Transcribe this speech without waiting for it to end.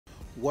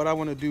what I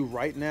want to do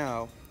right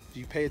now, if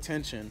you pay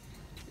attention,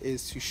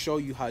 is to show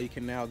you how you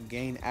can now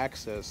gain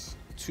access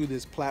to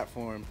this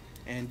platform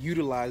and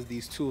utilize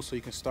these tools so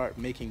you can start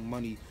making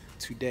money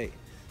today.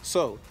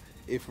 So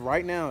if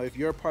right now, if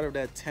you're a part of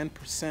that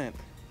 10%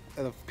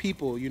 of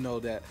people, you know,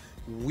 that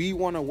we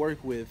want to work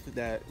with,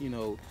 that, you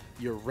know,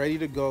 you're ready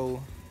to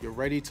go, you're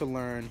ready to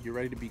learn, you're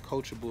ready to be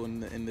coachable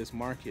in this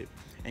market,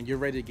 and you're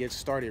ready to get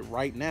started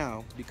right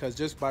now, because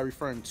just by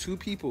referring 2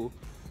 people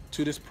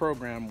to this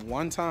program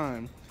one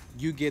time,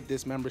 you get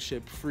this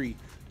membership free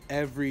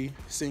every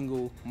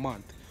single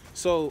month.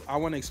 So I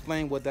want to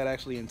explain what that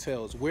actually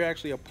entails. We're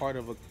actually a part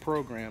of a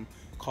program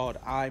called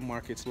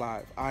iMarkets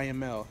Live,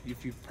 IML,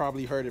 if you've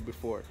probably heard it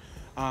before,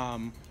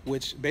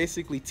 which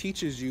basically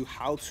teaches you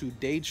how to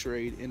day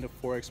trade in the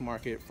Forex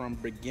market from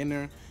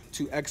beginner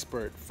to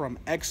expert, from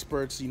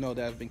experts, you know,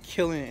 that have been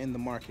killing it in the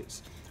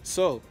markets.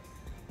 So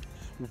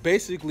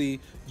basically,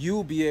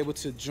 you'll be able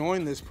to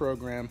join this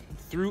program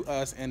through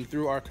us and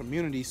through our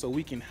community, so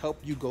we can help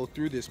you go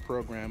through this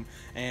program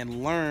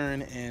and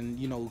learn and,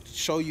 you know,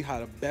 show you how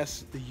to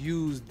best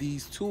use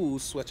these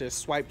tools such as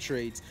swipe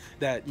trades,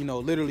 that, you know,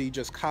 literally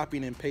just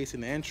copying and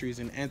pasting the entries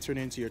and entering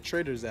into your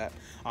traders app,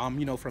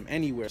 you know, from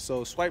anywhere.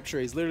 So swipe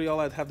trades, literally all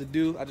I'd have to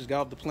do, I just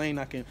got off the plane,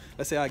 I can,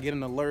 let's say I get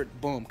an alert,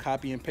 boom,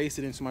 copy and paste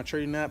it into my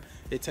trading app,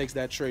 it takes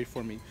that trade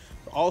for me.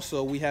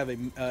 Also, we have a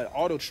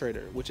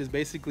autotrader, which is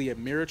basically a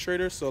mirror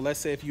trader. So let's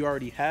say if you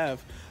already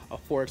have a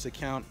Forex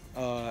account,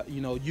 you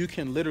know, you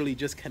can literally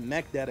just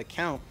connect that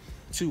account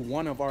to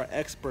one of our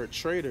expert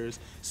traders.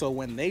 So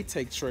when they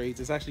take trades,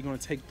 it's actually going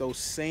to take those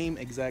same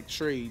exact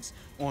trades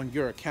on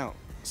your account.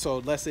 So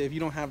let's say if you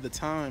don't have the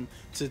time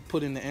to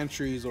put in the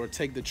entries or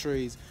take the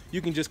trades, you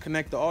can just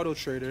connect the auto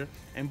trader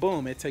and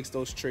boom, it takes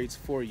those trades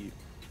for you.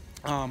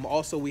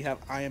 Also, we have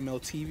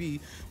IML TV,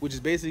 which is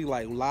basically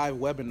like live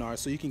webinars,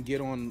 so you can get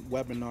on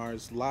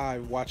webinars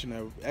live watching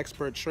an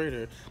expert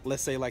trader.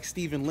 Let's say like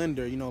Steven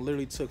Linder, you know,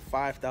 literally took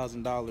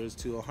 $5,000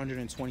 to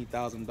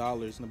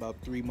 $120,000 in about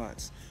 3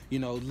 months, you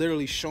know,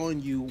 literally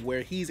showing you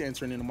where he's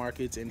entering in the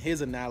markets and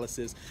his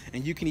analysis,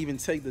 and you can even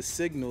take the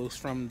signals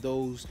from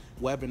those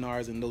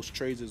webinars and those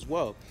trades as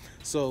well.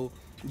 So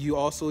you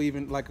also,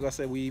 even like I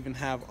said, we even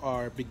have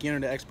our beginner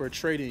to expert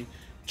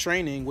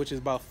training, which is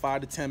about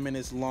 5 to 10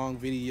 minutes long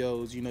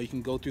videos. You know, you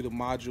can go through the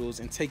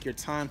modules and take your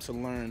time to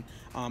learn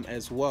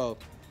as well.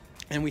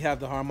 And we have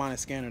the harmonic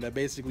scanner that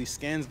basically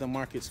scans the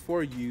markets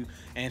for you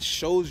and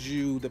shows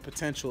you the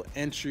potential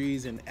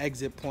entries and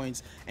exit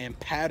points and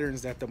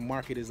patterns that the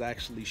market is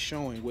actually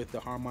showing with the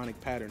harmonic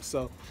pattern.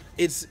 So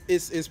it's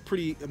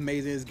pretty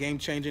amazing. It's game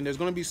changing. There's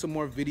going to be some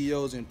more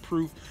videos and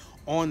proof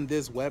on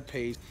this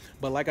webpage,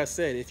 but like I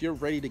said, if you're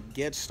ready to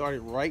get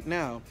started right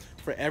now,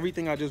 for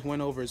everything I just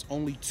went over, is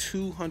only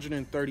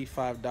 $235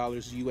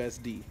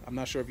 USD. I'm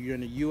not sure if you're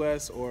in the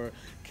US or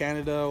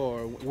Canada,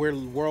 or we're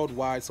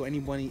worldwide, so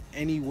anybody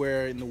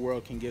anywhere in the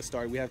world can get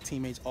started. We have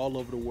teammates all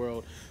over the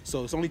world,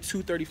 so it's only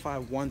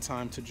 $235 one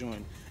time to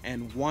join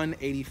and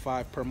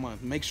 $185 per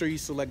month. Make sure you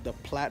select the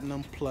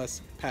Platinum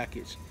Plus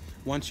package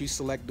once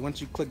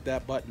you click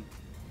that button.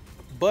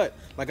 But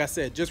like I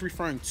said, just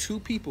referring 2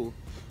 people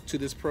to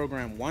this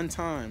program one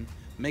time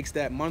makes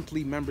that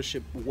monthly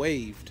membership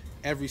waived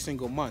every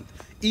single month.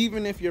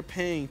 Even if you're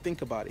paying,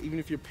 think about it, even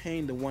if you're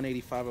paying the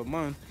 $185 a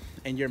month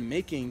and you're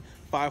making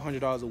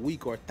 $500 a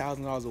week or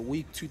 $1,000 a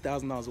week,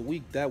 $2,000 a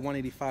week, that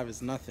 $185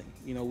 is nothing.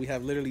 You know, we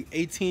have literally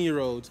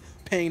 18-year-olds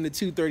paying the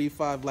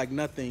 $235 like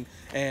nothing.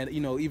 And,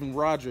 you know, even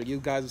Roderick, you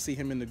guys will see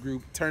him in the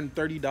group, turned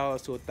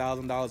 $30 to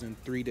 $1,000 in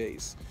 3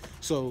 days.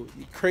 So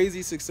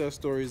crazy success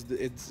stories,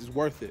 it's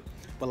worth it.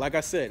 But like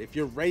I said, if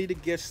you're ready to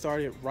get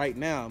started right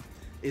now,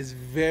 it's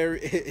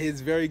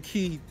very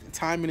key.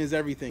 Timing is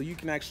everything. You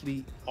can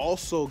actually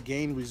also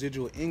gain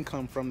residual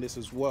income from this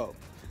as well.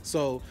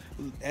 So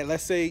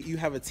let's say you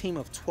have a team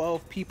of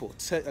 12 people,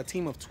 a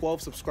team of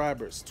 12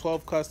 subscribers,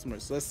 12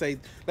 customers. Let's say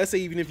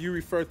even if you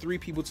refer 3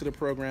 people to the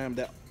program,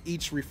 that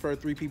each refer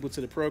 3 people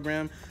to the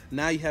program,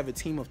 now you have a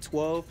team of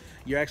 12.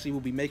 You actually will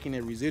be making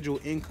a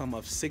residual income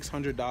of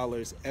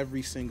 $600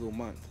 every single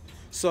month.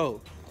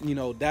 So, you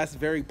know, that's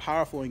very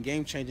powerful and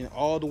game changing,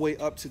 all the way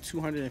up to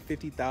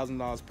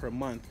 $250,000 per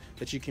month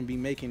that you can be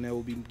making, that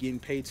will be getting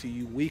paid to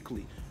you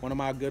weekly. One of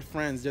my good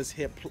friends just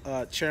hit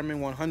Chairman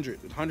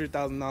 100,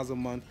 $100,000 a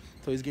month.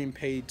 So he's getting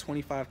paid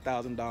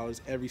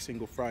 $25,000 every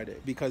single Friday,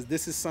 because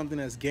this is something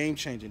that's game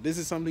changing. This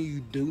is something you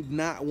do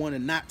not want to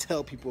not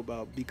tell people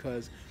about,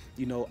 because,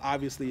 you know,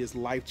 obviously it's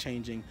life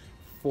changing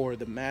for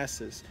the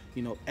masses.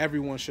 You know,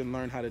 everyone should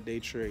learn how to day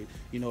trade.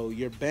 You know,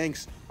 your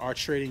banks are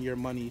trading your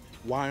money.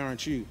 Why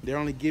aren't you? They're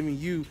only giving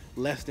you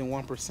less than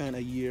 1%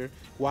 a year.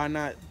 Why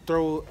not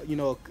throw, you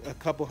know, a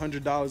couple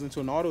 $100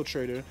 into an auto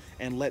trader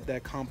and let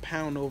that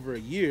compound over a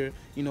year,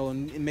 you know,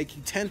 and make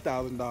you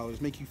 $10,000,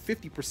 make you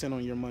 50%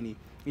 on your money,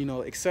 you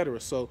know, etc.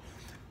 So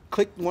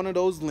click one of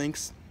those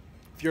links.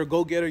 If you're a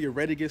go-getter, you're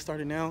ready to get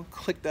started now,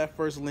 click that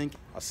first link.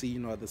 I'll see you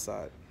on the other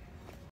side.